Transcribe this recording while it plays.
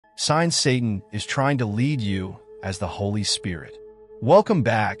signs Satan is trying to lead you as the Holy Spirit. Welcome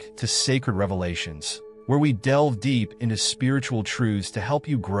back to Sacred Revelations, where we delve deep into spiritual truths to help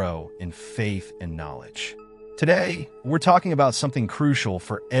you grow in faith and knowledge. Today, we're talking about something crucial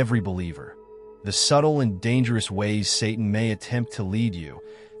for every believer: the subtle and dangerous ways Satan may attempt to lead you,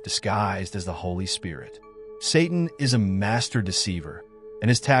 disguised as the Holy Spirit. Satan is a master deceiver, and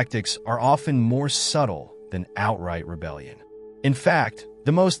his tactics are often more subtle than outright rebellion. In fact,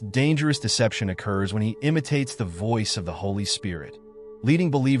 the most dangerous deception occurs when he imitates the voice of the Holy Spirit,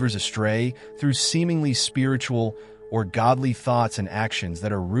 leading believers astray through seemingly spiritual or godly thoughts and actions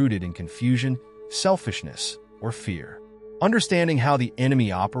that are rooted in confusion, selfishness, or fear. Understanding how the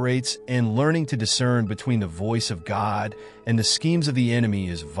enemy operates and learning to discern between the voice of God and the schemes of the enemy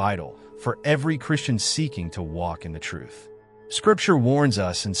is vital for every Christian seeking to walk in the truth. Scripture warns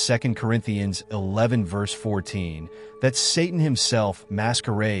us in 2 Corinthians 11 verse 14 that Satan himself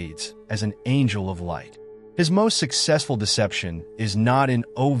masquerades as an angel of light. His most successful deception is not in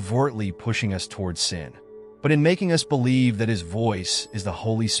overtly pushing us towards sin, but in making us believe that his voice is the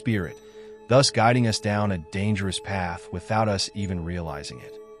Holy Spirit, thus guiding us down a dangerous path without us even realizing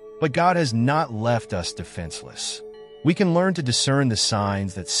it. But God has not left us defenseless. We can learn to discern the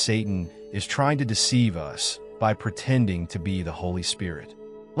signs that Satan is trying to deceive us by pretending to be the Holy Spirit.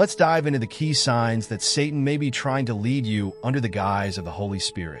 Let's dive into the key signs that Satan may be trying to lead you under the guise of the Holy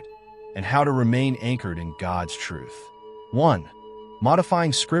Spirit, and how to remain anchored in God's truth. 1.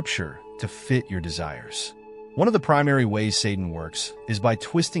 Modifying Scripture to fit your desires. One of the primary ways Satan works is by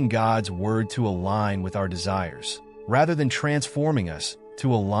twisting God's word to align with our desires, rather than transforming us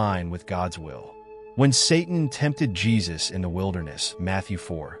to align with God's will. When Satan tempted Jesus in the wilderness, Matthew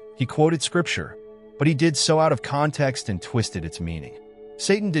 4, he quoted Scripture, but he did so out of context and twisted its meaning.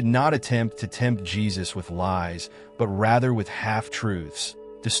 Satan did not attempt to tempt Jesus with lies, but rather with half-truths,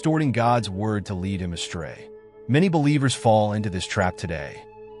 distorting God's word to lead him astray. Many believers fall into this trap today.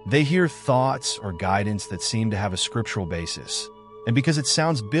 They hear thoughts or guidance that seem to have a scriptural basis, and because it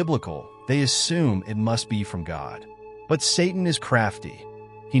sounds biblical, they assume it must be from God. But Satan is crafty.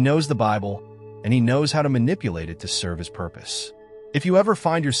 He knows the Bible, and he knows how to manipulate it to serve his purpose. If you ever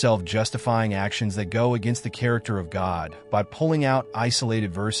find yourself justifying actions that go against the character of God by pulling out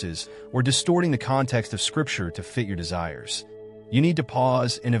isolated verses or distorting the context of Scripture to fit your desires, you need to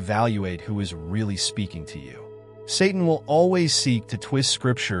pause and evaluate who is really speaking to you. Satan will always seek to twist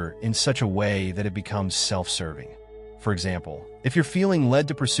Scripture in such a way that it becomes self-serving. For example, if you're feeling led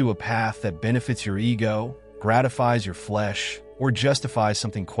to pursue a path that benefits your ego, gratifies your flesh, or justifies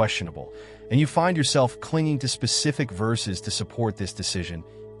something questionable, and you find yourself clinging to specific verses to support this decision,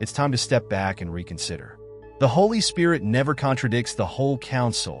 it's time to step back and reconsider. The Holy Spirit never contradicts the whole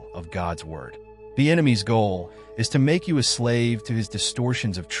counsel of God's Word. The enemy's goal is to make you a slave to his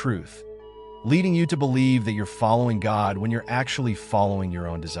distortions of truth, leading you to believe that you're following God when you're actually following your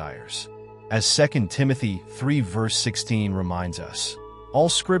own desires. As 2 Timothy 3 verse 16 reminds us, all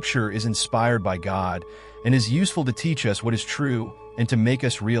Scripture is inspired by God and is useful to teach us what is true and to make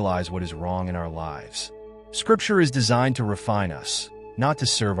us realize what is wrong in our lives. Scripture is designed to refine us, not to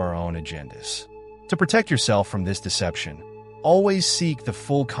serve our own agendas. To protect yourself from this deception, always seek the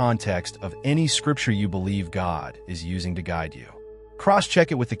full context of any Scripture you believe God is using to guide you.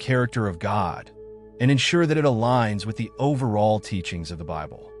 Cross-check it with the character of God, and ensure that it aligns with the overall teachings of the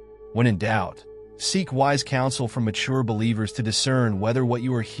Bible. When in doubt, seek wise counsel from mature believers to discern whether what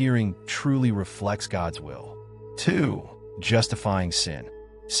you are hearing truly reflects God's will. 2. Justifying sin.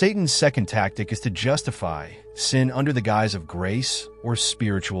 Satan's second tactic is to justify sin under the guise of grace or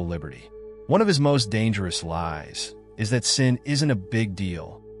spiritual liberty. One of his most dangerous lies is that sin isn't a big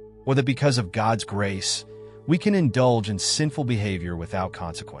deal, or that because of God's grace, we can indulge in sinful behavior without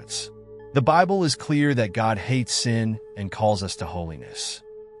consequence. The Bible is clear that God hates sin and calls us to holiness.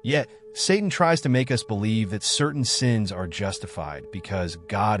 Yet, Satan tries to make us believe that certain sins are justified because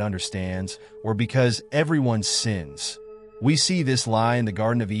God understands or because everyone sins. We see this lie in the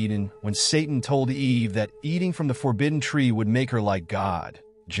Garden of Eden when Satan told Eve that eating from the forbidden tree would make her like God.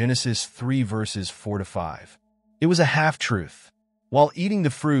 Genesis 3 verses 4-5. It was a half-truth. While eating the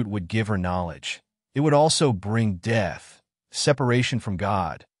fruit would give her knowledge, it would also bring death, separation from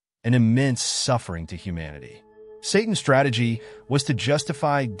God, and immense suffering to humanity. Satan's strategy was to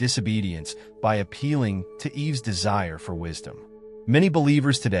justify disobedience by appealing to Eve's desire for wisdom. Many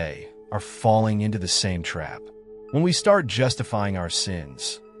believers today are falling into the same trap. When we start justifying our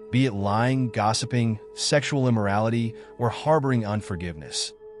sins, be it lying, gossiping, sexual immorality, or harboring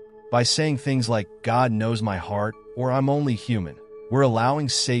unforgiveness, by saying things like, God knows my heart, or I'm only human, we're allowing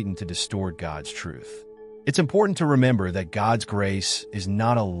Satan to distort God's truth. It's important to remember that God's grace is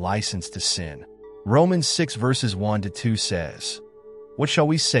not a license to sin. Romans 6 verses 1 to 2 says, "What shall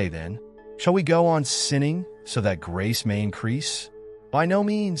we say then? Shall we go on sinning so that grace may increase? By no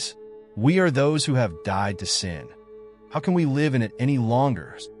means. We are those who have died to sin. How can we live in it any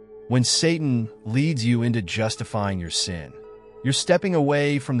longer?" When Satan leads you into justifying your sin, you're stepping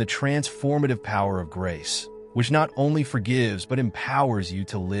away from the transformative power of grace, which not only forgives but empowers you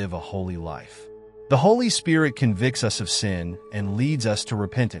to live a holy life. The Holy Spirit convicts us of sin and leads us to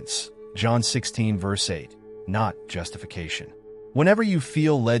repentance. John 16 verse 8, not justification. Whenever you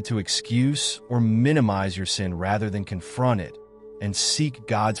feel led to excuse or minimize your sin rather than confront it and seek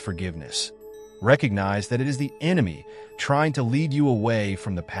God's forgiveness, recognize that it is the enemy trying to lead you away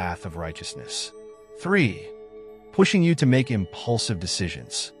from the path of righteousness. 3. Pushing you to make impulsive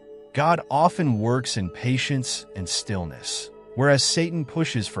decisions. God often works in patience and stillness, whereas Satan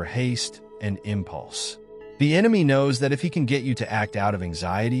pushes for haste and impulse. The enemy knows that if he can get you to act out of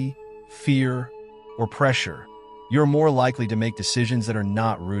anxiety, fear, or pressure, you're more likely to make decisions that are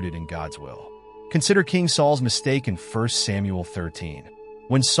not rooted in God's will. Consider King Saul's mistake in 1 Samuel 13.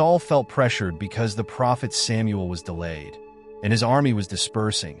 When Saul felt pressured because the prophet Samuel was delayed and his army was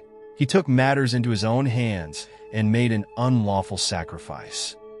dispersing, he took matters into his own hands and made an unlawful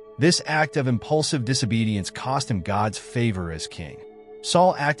sacrifice. This act of impulsive disobedience cost him God's favor as king.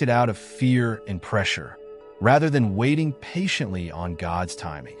 Saul acted out of fear and pressure, rather than waiting patiently on God's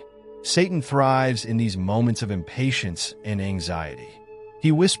timing. Satan thrives in these moments of impatience and anxiety.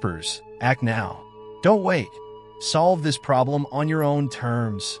 He whispers, "Act now. Don't wait. Solve this problem on your own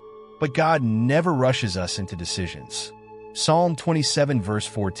terms." But God never rushes us into decisions. Psalm 27 verse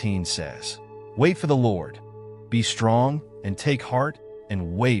 14 says, "Wait for the Lord. Be strong and take heart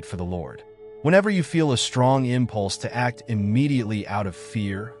and wait for the Lord." Whenever you feel a strong impulse to act immediately out of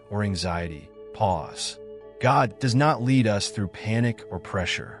fear or anxiety, pause. God does not lead us through panic or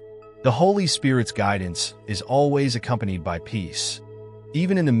pressure. The Holy Spirit's guidance is always accompanied by peace,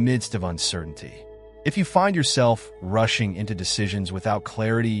 even in the midst of uncertainty. If you find yourself rushing into decisions without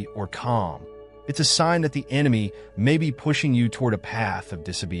clarity or calm, it's a sign that the enemy may be pushing you toward a path of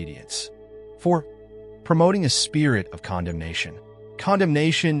disobedience. 4. Promoting a spirit of condemnation.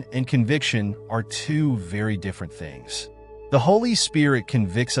 Condemnation and conviction are two very different things. The Holy Spirit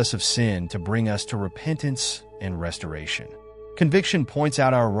convicts us of sin to bring us to repentance and restoration. Conviction points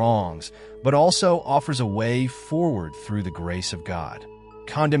out our wrongs, but also offers a way forward through the grace of God.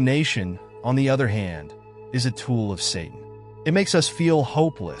 Condemnation, on the other hand, is a tool of Satan. It makes us feel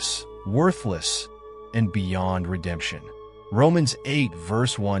hopeless, worthless, and beyond redemption. Romans 8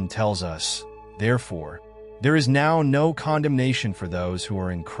 verse 1 tells us, "Therefore, there is now no condemnation for those who are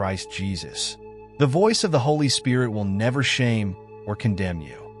in Christ Jesus." The voice of the Holy Spirit will never shame or condemn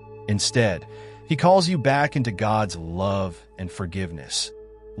you. Instead, he calls you back into God's love and forgiveness,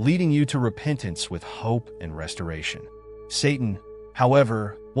 leading you to repentance with hope and restoration. Satan,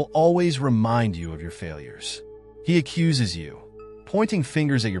 however, will always remind you of your failures. He accuses you, pointing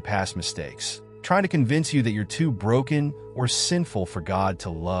fingers at your past mistakes, trying to convince you that you're too broken or sinful for God to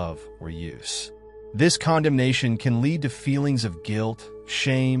love or use. This condemnation can lead to feelings of guilt,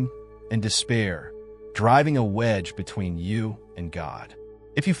 shame, and despair, driving a wedge between you and God.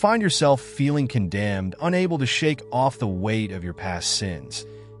 If you find yourself feeling condemned, unable to shake off the weight of your past sins,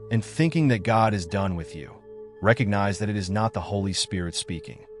 and thinking that God is done with you, recognize that it is not the Holy Spirit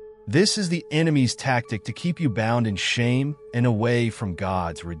speaking. This is the enemy's tactic to keep you bound in shame and away from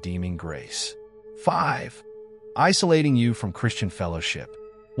God's redeeming grace. 5. Isolating you from Christian fellowship.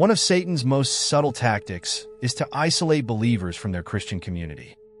 One of Satan's most subtle tactics is to isolate believers from their Christian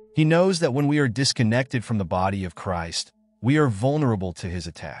community. He knows that when we are disconnected from the body of Christ, we are vulnerable to his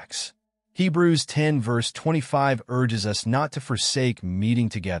attacks. Hebrews 10 verse 25 urges us not to forsake meeting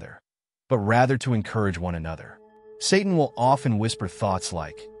together, but rather to encourage one another. Satan will often whisper thoughts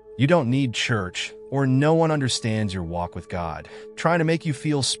like, "You don't need church," or "No one understands your walk with God," trying to make you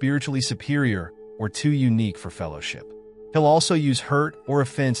feel spiritually superior or too unique for fellowship. He'll also use hurt or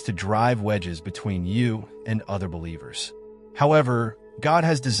offense to drive wedges between you and other believers. However, God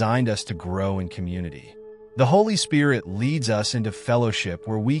has designed us to grow in community. The Holy Spirit leads us into fellowship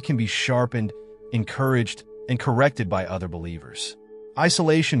where we can be sharpened, encouraged, and corrected by other believers.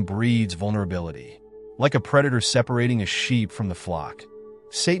 Isolation breeds vulnerability. Like a predator separating a sheep from the flock,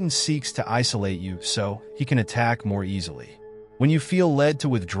 Satan seeks to isolate you so he can attack more easily. When you feel led to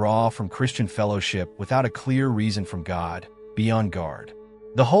withdraw from Christian fellowship without a clear reason from God, be on guard.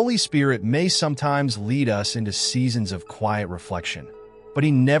 The Holy Spirit may sometimes lead us into seasons of quiet reflection, but he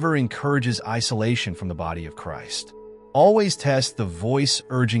never encourages isolation from the body of Christ. Always test the voice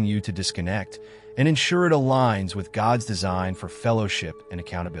urging you to disconnect and ensure it aligns with God's design for fellowship and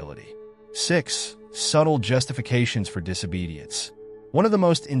accountability. 6. Subtle justifications for disobedience. One of the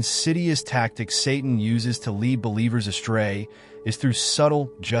most insidious tactics Satan uses to lead believers astray is through subtle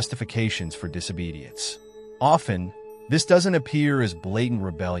justifications for disobedience. Often, this doesn't appear as blatant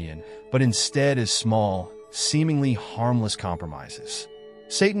rebellion, but instead as small, seemingly harmless compromises.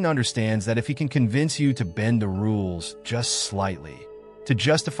 Satan understands that if he can convince you to bend the rules just slightly, to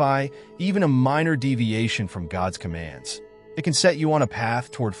justify even a minor deviation from God's commands, it can set you on a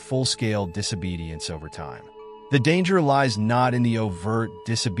path toward full-scale disobedience over time. The danger lies not in the overt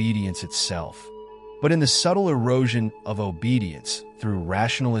disobedience itself, but in the subtle erosion of obedience through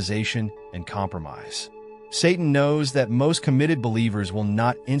rationalization and compromise. Satan knows that most committed believers will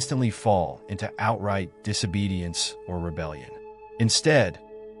not instantly fall into outright disobedience or rebellion. Instead,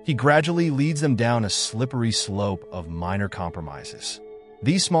 he gradually leads them down a slippery slope of minor compromises.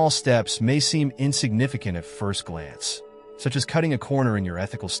 These small steps may seem insignificant at first glance, such as cutting a corner in your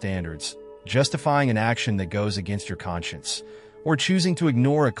ethical standards, justifying an action that goes against your conscience, or choosing to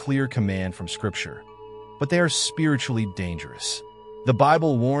ignore a clear command from Scripture. But they are spiritually dangerous. The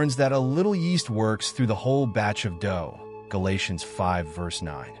Bible warns that a little yeast works through the whole batch of dough, Galatians 5 verse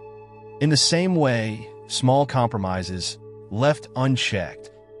 9. In the same way, small compromises, left unchecked,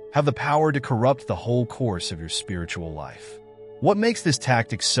 have the power to corrupt the whole course of your spiritual life. What makes this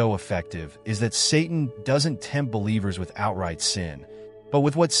tactic so effective is that Satan doesn't tempt believers with outright sin, but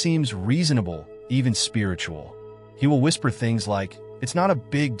with what seems reasonable, even spiritual. He will whisper things like, "It's not a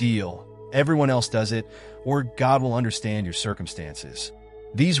big deal, everyone else does it," or "God will understand your circumstances."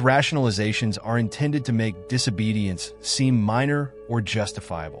 These rationalizations are intended to make disobedience seem minor or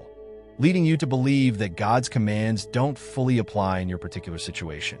justifiable, leading you to believe that God's commands don't fully apply in your particular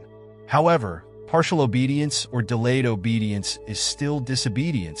situation. However, partial obedience or delayed obedience is still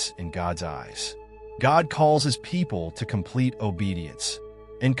disobedience in God's eyes. God calls his people to complete obedience,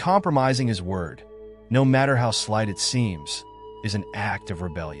 and compromising his word, no matter how slight it seems, is an act of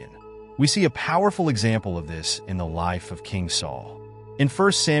rebellion. We see a powerful example of this in the life of King Saul. In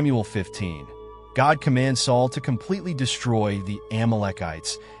 1 Samuel 15, God commands Saul to completely destroy the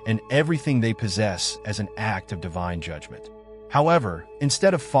Amalekites and everything they possess as an act of divine judgment. However,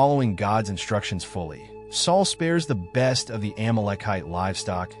 instead of following God's instructions fully, Saul spares the best of the Amalekite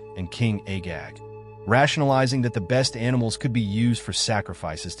livestock and King Agag, rationalizing that the best animals could be used for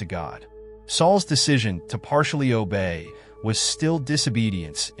sacrifices to God. Saul's decision to partially obey was still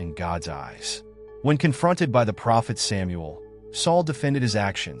disobedience in God's eyes. When confronted by the prophet Samuel, Saul defended his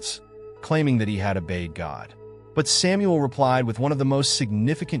actions, claiming that he had obeyed God. But Samuel replied with one of the most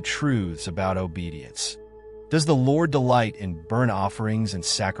significant truths about obedience. Does the Lord delight in burnt offerings and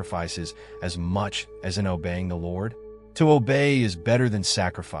sacrifices as much as in obeying the Lord? To obey is better than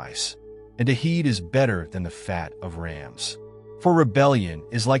sacrifice, and to heed is better than the fat of rams. For rebellion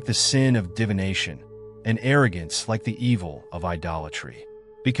is like the sin of divination, and arrogance like the evil of idolatry.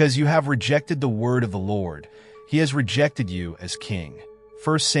 Because you have rejected the word of the Lord, he has rejected you as king.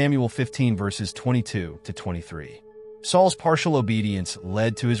 1 Samuel 15 verses 22 to 23. Saul's partial obedience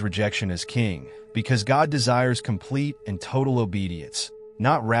led to his rejection as king, because God desires complete and total obedience,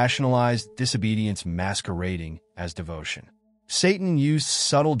 not rationalized disobedience masquerading as devotion. Satan used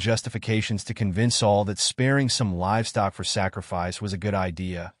subtle justifications to convince Saul that sparing some livestock for sacrifice was a good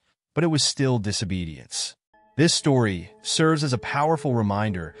idea, but it was still disobedience. This story serves as a powerful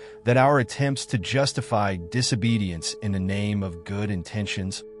reminder that our attempts to justify disobedience in the name of good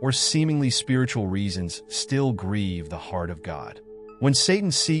intentions or seemingly spiritual reasons still grieve the heart of God. When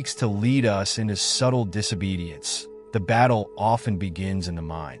Satan seeks to lead us into subtle disobedience, the battle often begins in the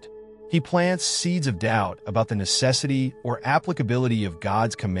mind. He plants seeds of doubt about the necessity or applicability of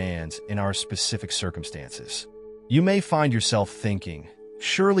God's commands in our specific circumstances. You may find yourself thinking,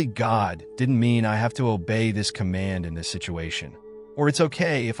 "Surely God didn't mean I have to obey this command in this situation. Or it's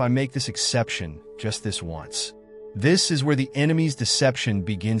okay if I make this exception just this once." This is where the enemy's deception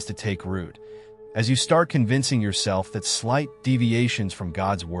begins to take root, as you start convincing yourself that slight deviations from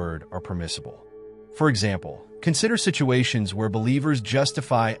God's word are permissible. For example, consider situations where believers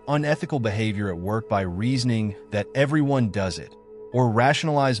justify unethical behavior at work by reasoning that everyone does it, or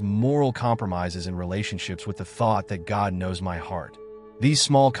rationalize moral compromises in relationships with the thought that God knows my heart. These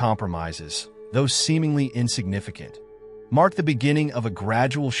small compromises, though seemingly insignificant, mark the beginning of a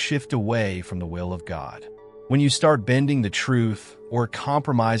gradual shift away from the will of God. When you start bending the truth or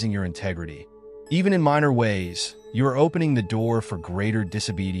compromising your integrity, even in minor ways, you are opening the door for greater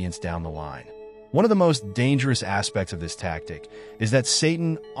disobedience down the line. One of the most dangerous aspects of this tactic is that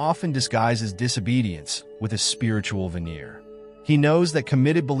Satan often disguises disobedience with a spiritual veneer. He knows that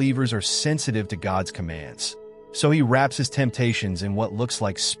committed believers are sensitive to God's commands, so he wraps his temptations in what looks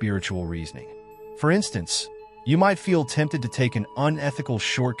like spiritual reasoning. For instance, you might feel tempted to take an unethical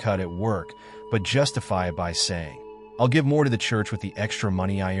shortcut at work, but justify it by saying, "I'll give more to the church with the extra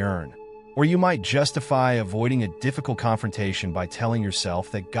money I earn." Or you might justify avoiding a difficult confrontation by telling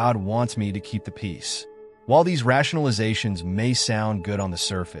yourself that God wants me to keep the peace. While these rationalizations may sound good on the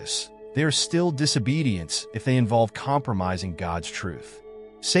surface, they are still disobedience if they involve compromising God's truth.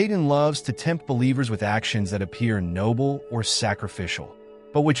 Satan loves to tempt believers with actions that appear noble or sacrificial,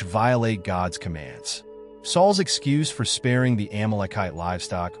 but which violate God's commands. Saul's excuse for sparing the Amalekite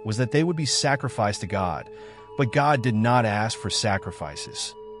livestock was that they would be sacrificed to God, but God did not ask for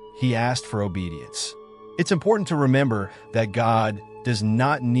sacrifices. He asked for obedience. It's important to remember that God does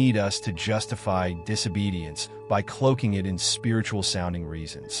not need us to justify disobedience by cloaking it in spiritual-sounding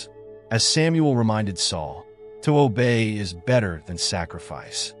reasons. As Samuel reminded Saul, to obey is better than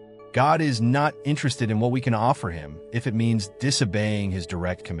sacrifice. God is not interested in what we can offer him if it means disobeying his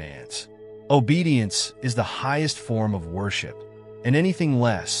direct commands. Obedience is the highest form of worship, and anything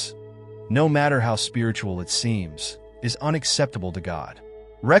less, no matter how spiritual it seems, is unacceptable to God.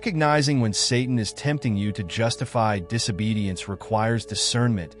 Recognizing when Satan is tempting you to justify disobedience requires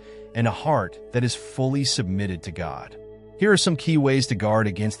discernment and a heart that is fully submitted to God. Here are some key ways to guard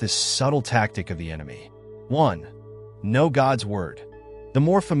against this subtle tactic of the enemy. 1. Know God's word. The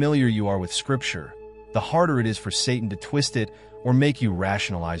more familiar you are with Scripture, the harder it is for Satan to twist it or make you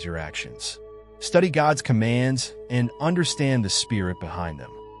rationalize your actions. Study God's commands and understand the spirit behind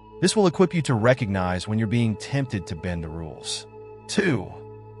them. This will equip you to recognize when you're being tempted to bend the rules. 2.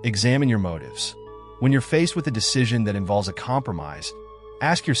 Examine your motives. When you're faced with a decision that involves a compromise,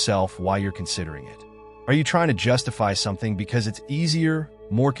 ask yourself why you're considering it. Are you trying to justify something because it's easier,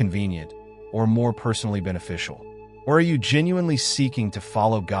 more convenient, or more personally beneficial? Or are you genuinely seeking to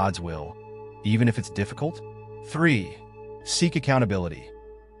follow God's will, even if it's difficult? 3. Seek accountability.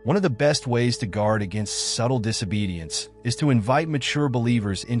 One of the best ways to guard against subtle disobedience is to invite mature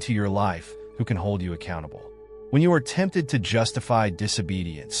believers into your life who can hold you accountable. When you are tempted to justify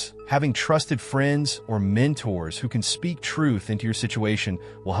disobedience, having trusted friends or mentors who can speak truth into your situation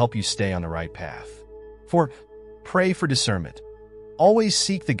will help you stay on the right path. 4. Pray for discernment. Always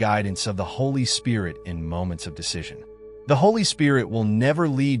seek the guidance of the Holy Spirit in moments of decision. The Holy Spirit will never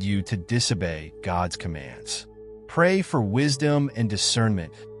lead you to disobey God's commands. Pray for wisdom and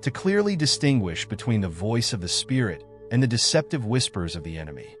discernment to clearly distinguish between the voice of the Spirit and the deceptive whispers of the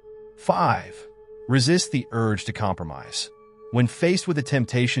enemy. 5. Resist the urge to compromise. When faced with a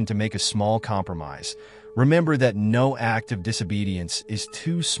temptation to make a small compromise, remember that no act of disobedience is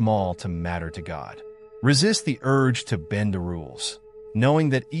too small to matter to God. Resist the urge to bend the rules, knowing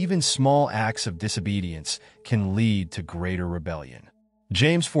that even small acts of disobedience can lead to greater rebellion.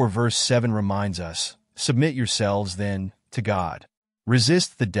 James 4 verse 7 reminds us, "Submit yourselves, then, to God.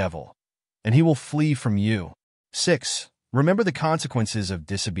 Resist the devil, and he will flee from you." 6. Remember the consequences of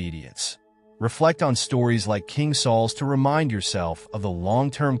disobedience. Reflect on stories like King Saul's to remind yourself of the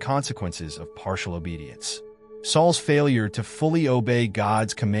long-term consequences of partial obedience. Saul's failure to fully obey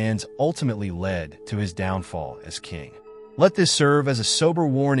God's commands ultimately led to his downfall as king. Let this serve as a sober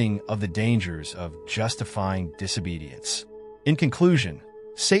warning of the dangers of justifying disobedience. In conclusion,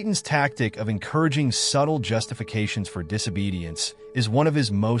 Satan's tactic of encouraging subtle justifications for disobedience is one of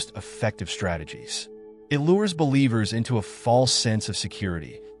his most effective strategies. It lures believers into a false sense of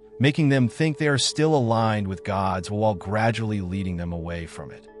security, making them think they are still aligned with God's while gradually leading them away from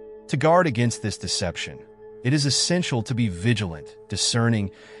it. To guard against this deception, it is essential to be vigilant,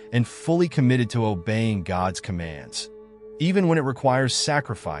 discerning, and fully committed to obeying God's commands, even when it requires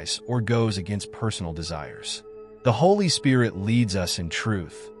sacrifice or goes against personal desires. The Holy Spirit leads us in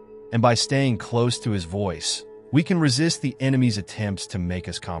truth, and by staying close to His voice, we can resist the enemy's attempts to make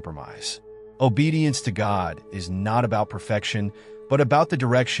us compromise. Obedience to God is not about perfection, but about the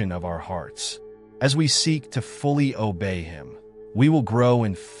direction of our hearts. As we seek to fully obey Him, we will grow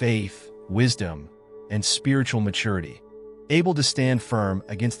in faith, wisdom, and spiritual maturity, able to stand firm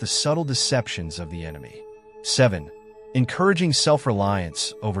against the subtle deceptions of the enemy. 7. Encouraging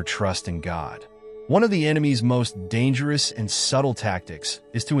self-reliance over trust in God. One of the enemy's most dangerous and subtle tactics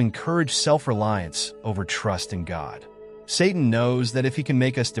is to encourage self-reliance over trust in God. Satan knows that if he can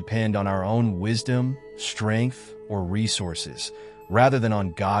make us depend on our own wisdom, strength, or resources, rather than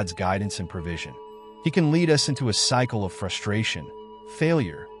on God's guidance and provision, he can lead us into a cycle of frustration,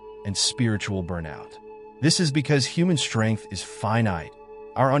 failure, and spiritual burnout. This is because human strength is finite,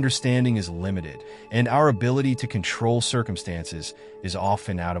 our understanding is limited, and our ability to control circumstances is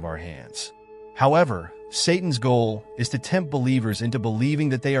often out of our hands. However, Satan's goal is to tempt believers into believing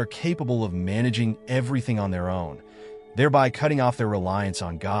that they are capable of managing everything on their own, thereby cutting off their reliance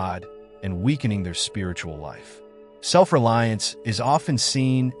on God and weakening their spiritual life. Self-reliance is often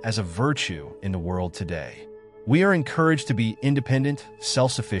seen as a virtue in the world today. We are encouraged to be independent,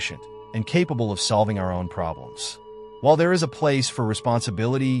 self-sufficient, and capable of solving our own problems. While there is a place for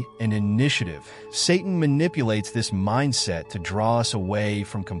responsibility and initiative, Satan manipulates this mindset to draw us away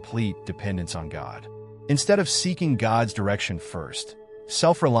from complete dependence on God. Instead of seeking God's direction first,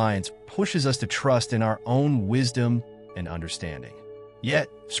 self-reliance pushes us to trust in our own wisdom and understanding. Yet,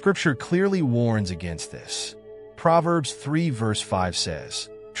 Scripture clearly warns against this. Proverbs 3 verse 5 says,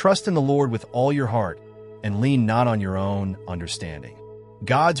 "Trust in the Lord with all your heart, and lean not on your own understanding."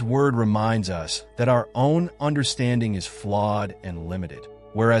 God's word reminds us that our own understanding is flawed and limited,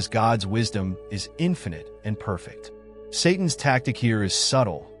 whereas God's wisdom is infinite and perfect. Satan's tactic here is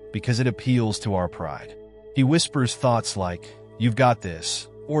subtle because it appeals to our pride. He whispers thoughts like, "You've got this,"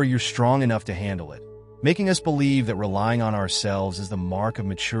 or "You're strong enough to handle it," making us believe that relying on ourselves is the mark of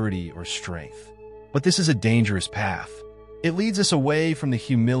maturity or strength. But this is a dangerous path. It leads us away from the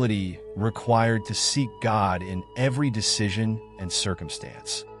humility required to seek God in every decision and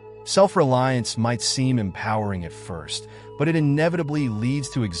circumstance. Self-reliance might seem empowering at first, but it inevitably leads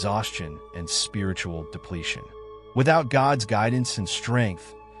to exhaustion and spiritual depletion. Without God's guidance and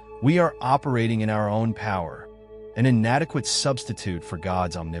strength, we are operating in our own power, an inadequate substitute for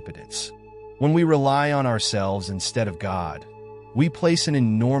God's omnipotence. When we rely on ourselves instead of God, we place an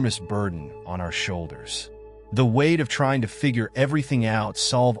enormous burden on our shoulders. The weight of trying to figure everything out,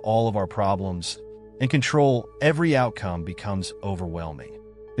 solve all of our problems, and control every outcome becomes overwhelming.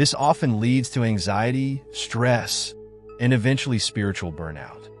 This often leads to anxiety, stress, and eventually spiritual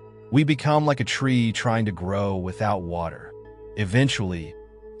burnout. We become like a tree trying to grow without water. Eventually,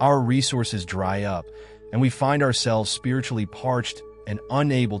 our resources dry up, and we find ourselves spiritually parched and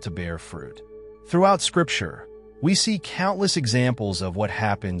unable to bear fruit. Throughout Scripture, we see countless examples of what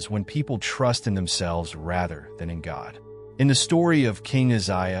happens when people trust in themselves rather than in God. In the story of King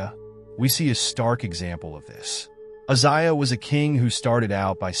Uzziah, we see a stark example of this. Uzziah was a king who started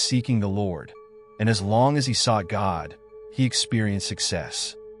out by seeking the Lord, and as long as he sought God, he experienced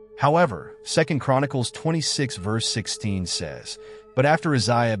success. However, 2 Chronicles 26 verse 16 says, "But after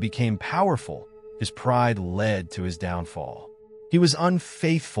Uzziah became powerful, his pride led to his downfall. He was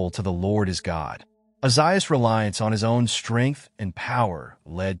unfaithful to the Lord his God." Uzziah's reliance on his own strength and power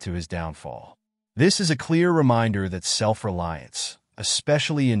led to his downfall. This is a clear reminder that self-reliance,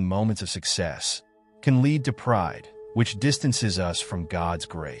 especially in moments of success, can lead to pride, which distances us from God's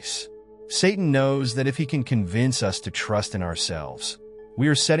grace. Satan knows that if he can convince us to trust in ourselves, we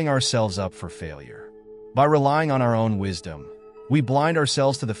are setting ourselves up for failure. By relying on our own wisdom, we blind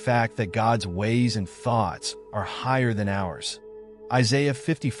ourselves to the fact that God's ways and thoughts are higher than ours. Isaiah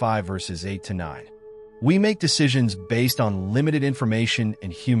 55 verses 8 to 9. We make decisions based on limited information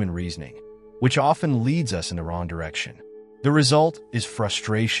and human reasoning, which often leads us in the wrong direction. The result is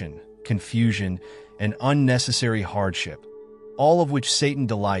frustration, confusion, and unnecessary hardship, all of which Satan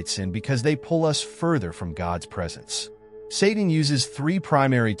delights in because they pull us further from God's presence. Satan uses three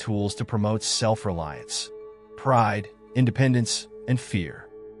primary tools to promote self-reliance: pride, independence, and fear.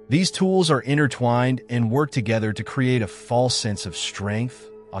 These tools are intertwined and work together to create a false sense of strength,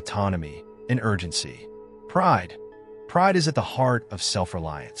 autonomy, and urgency. Pride. Pride is at the heart of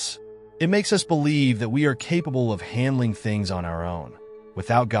self-reliance. It makes us believe that we are capable of handling things on our own,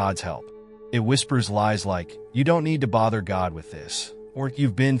 without God's help. It whispers lies like, "You don't need to bother God with this," or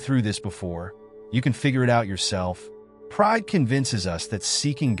 "You've been through this before. You can figure it out yourself." Pride convinces us that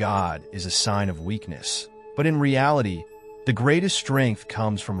seeking God is a sign of weakness, but in reality, the greatest strength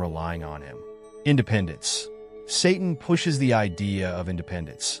comes from relying on Him. Independence. Satan pushes the idea of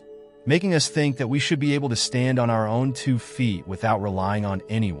independence, making us think that we should be able to stand on our own 2 feet without relying on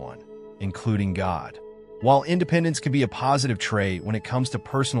anyone, including God. While independence can be a positive trait when it comes to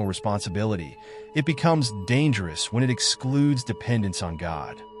personal responsibility, it becomes dangerous when it excludes dependence on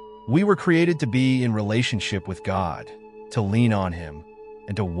God. We were created to be in relationship with God, to lean on Him,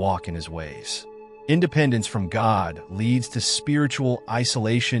 and to walk in His ways. Independence from God leads to spiritual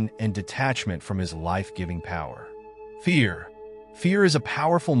isolation and detachment from His life-giving power. Fear. Fear is a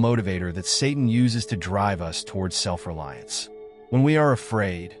powerful motivator that Satan uses to drive us towards self-reliance. When we are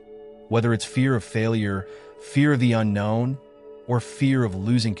afraid, whether it's fear of failure, fear of the unknown, or fear of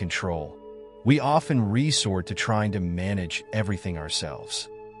losing control, we often resort to trying to manage everything ourselves.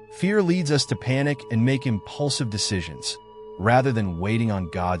 Fear leads us to panic and make impulsive decisions, rather than waiting on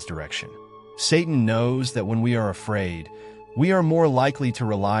God's direction. Satan knows that when we are afraid, we are more likely to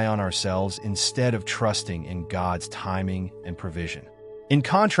rely on ourselves instead of trusting in God's timing and provision. In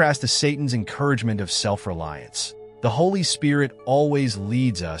contrast to Satan's encouragement of self-reliance, the Holy Spirit always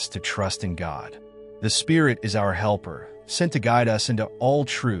leads us to trust in God. The Spirit is our helper, sent to guide us into all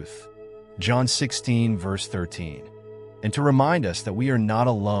truth, John 16, verse 13, and to remind us that we are not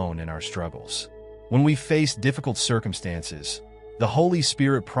alone in our struggles. When we face difficult circumstances, the Holy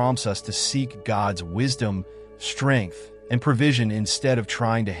Spirit prompts us to seek God's wisdom, strength, and provision instead of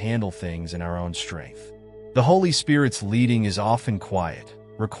trying to handle things in our own strength. The Holy Spirit's leading is often quiet,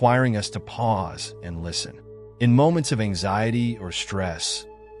 requiring us to pause and listen. In moments of anxiety or stress,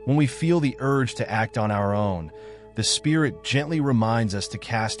 when we feel the urge to act on our own, the Spirit gently reminds us to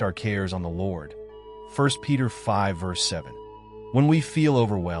cast our cares on the Lord. 1 Peter 5, verse 7. When we feel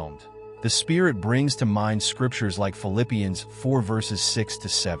overwhelmed, the Spirit brings to mind scriptures like Philippians 4, verses 6 to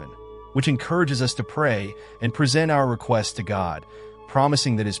 7, which encourages us to pray and present our requests to God,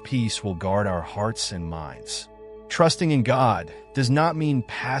 promising that His peace will guard our hearts and minds. Trusting in God does not mean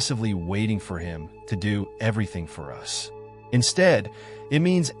passively waiting for Him to do everything for us. Instead, it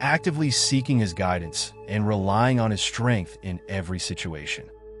means actively seeking His guidance and relying on His strength in every situation.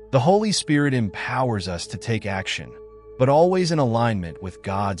 The Holy Spirit empowers us to take action, but always in alignment with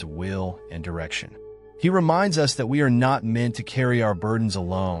God's will and direction. He reminds us that we are not meant to carry our burdens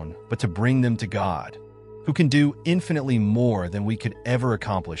alone, but to bring them to God, who can do infinitely more than we could ever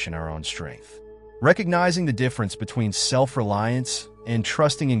accomplish in our own strength. Recognizing the difference between self-reliance and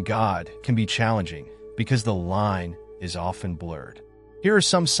trusting in God can be challenging because the line is often blurred. Here are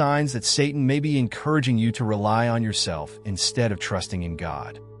some signs that Satan may be encouraging you to rely on yourself instead of trusting in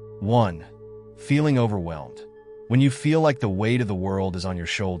God. 1. Feeling overwhelmed. When you feel like the weight of the world is on your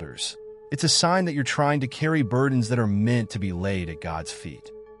shoulders, it's a sign that you're trying to carry burdens that are meant to be laid at God's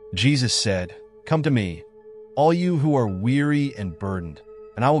feet. Jesus said, "Come to me, all you who are weary and burdened,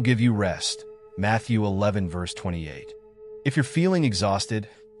 and I will give you rest." Matthew 11, verse 28. If you're feeling exhausted,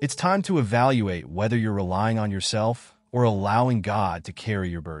 it's time to evaluate whether you're relying on yourself or allowing God to carry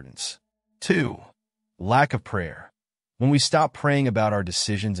your burdens. 2. Lack of prayer. When we stop praying about our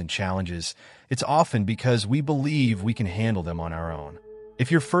decisions and challenges, it's often because we believe we can handle them on our own. If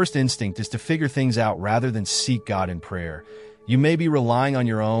your first instinct is to figure things out rather than seek God in prayer, you may be relying on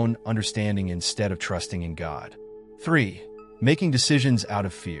your own understanding instead of trusting in God. 3. Making decisions out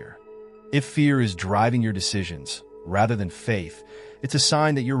of fear. If fear is driving your decisions rather than faith, it's a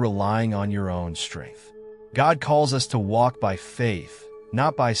sign that you're relying on your own strength. God calls us to walk by faith,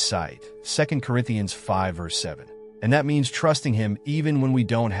 not by sight, 2 Corinthians 5, verse 7. And that means trusting Him even when we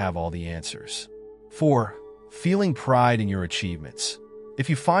don't have all the answers. 4. Feeling pride in your achievements. If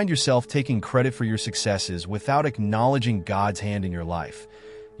you find yourself taking credit for your successes without acknowledging God's hand in your life,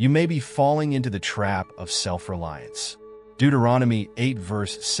 you may be falling into the trap of self-reliance. Deuteronomy 8,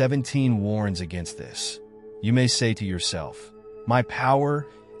 verse 17 warns against this. You may say to yourself, "My power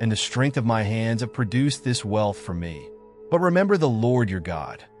and the strength of my hands have produced this wealth for me." But remember the Lord your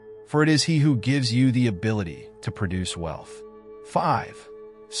God, for it is He who gives you the ability to produce wealth. 5.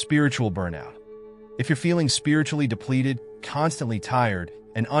 Spiritual burnout. If you're feeling spiritually depleted, constantly tired,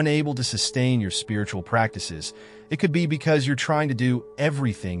 and unable to sustain your spiritual practices, it could be because you're trying to do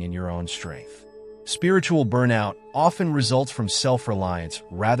everything in your own strength. Spiritual burnout often results from self-reliance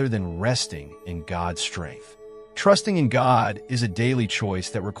rather than resting in God's strength. Trusting in God is a daily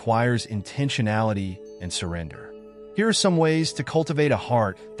choice that requires intentionality and surrender. Here are some ways to cultivate a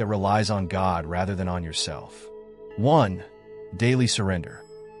heart that relies on God rather than on yourself. 1. Daily surrender.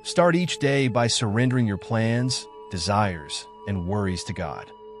 Start each day by surrendering your plans, desires, and worries to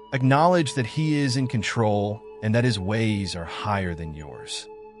God. Acknowledge that He is in control and that His ways are higher than yours.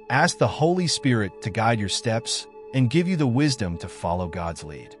 Ask the Holy Spirit to guide your steps and give you the wisdom to follow God's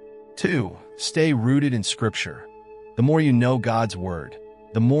lead. 2. Stay rooted in Scripture. The more you know God's Word,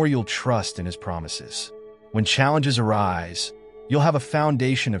 the more you'll trust in His promises. When challenges arise, you'll have a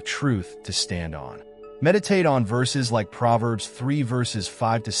foundation of truth to stand on. Meditate on verses like Proverbs 3, verses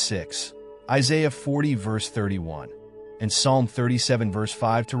 5 to 6, Isaiah 40, verse 31, and Psalm 37, verse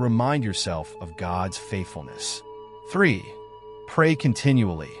 5 to remind yourself of God's faithfulness. 3. Pray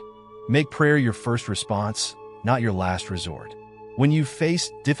continually. Make prayer your first response, not your last resort. When you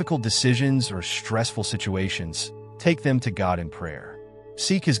face difficult decisions or stressful situations, take them to God in prayer.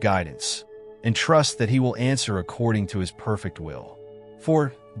 Seek His guidance and trust that He will answer according to His perfect will.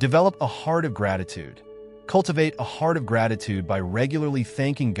 4. Develop a heart of gratitude. Cultivate a heart of gratitude by regularly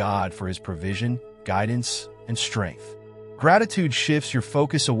thanking God for His provision, guidance, and strength. Gratitude shifts your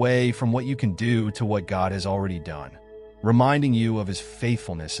focus away from what you can do to what God has already done, reminding you of His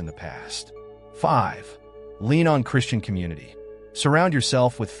faithfulness in the past. 5. Lean on Christian community. Surround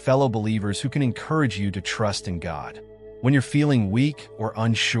yourself with fellow believers who can encourage you to trust in God. When you're feeling weak or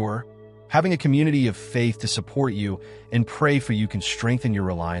unsure, having a community of faith to support you and pray for you can strengthen your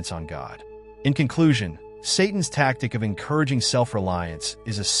reliance on God. In conclusion, Satan's tactic of encouraging self-reliance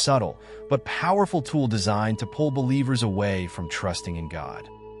is a subtle but powerful tool designed to pull believers away from trusting in God.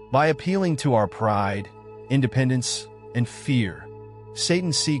 By appealing to our pride, independence, and fear,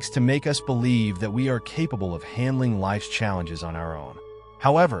 Satan seeks to make us believe that we are capable of handling life's challenges on our own.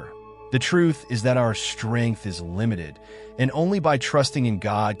 However, the truth is that our strength is limited, and only by trusting in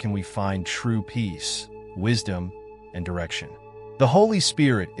God can we find true peace, wisdom, and direction. The Holy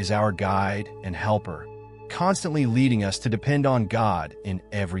Spirit is our guide and helper, constantly leading us to depend on God in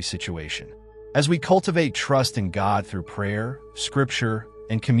every situation. As we cultivate trust in God through prayer, scripture,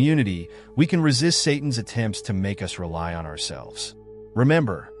 and community, we can resist Satan's attempts to make us rely on ourselves.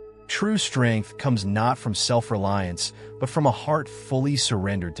 Remember, true strength comes not from self-reliance, but from a heart fully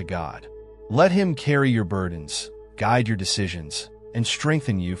surrendered to God. Let Him carry your burdens, guide your decisions, and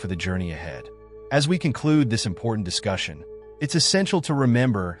strengthen you for the journey ahead. As we conclude this important discussion, it's essential to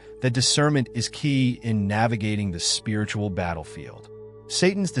remember that discernment is key in navigating the spiritual battlefield.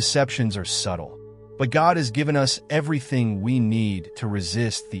 Satan's deceptions are subtle, but God has given us everything we need to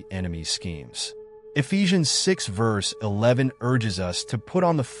resist the enemy's schemes. Ephesians 6 verse 11 urges us to put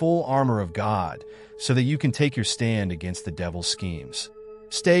on the full armor of God so that you can take your stand against the devil's schemes.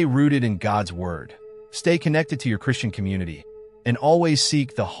 Stay rooted in God's word, stay connected to your Christian community, and always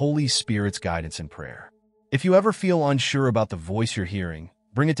seek the Holy Spirit's guidance in prayer. If you ever feel unsure about the voice you're hearing,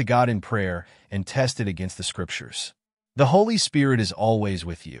 bring it to God in prayer and test it against the scriptures. The Holy Spirit is always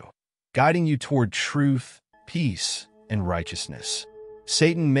with you, guiding you toward truth, peace, and righteousness.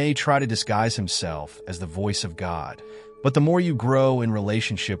 Satan may try to disguise himself as the voice of God, but the more you grow in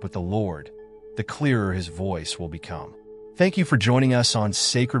relationship with the Lord, the clearer His voice will become. Thank you for joining us on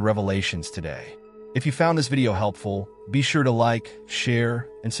Sacred Revelations today. If you found this video helpful, be sure to like, share,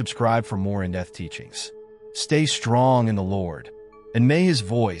 and subscribe for more in-depth teachings. Stay strong in the Lord, and may His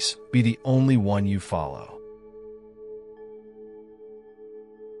voice be the only one you follow.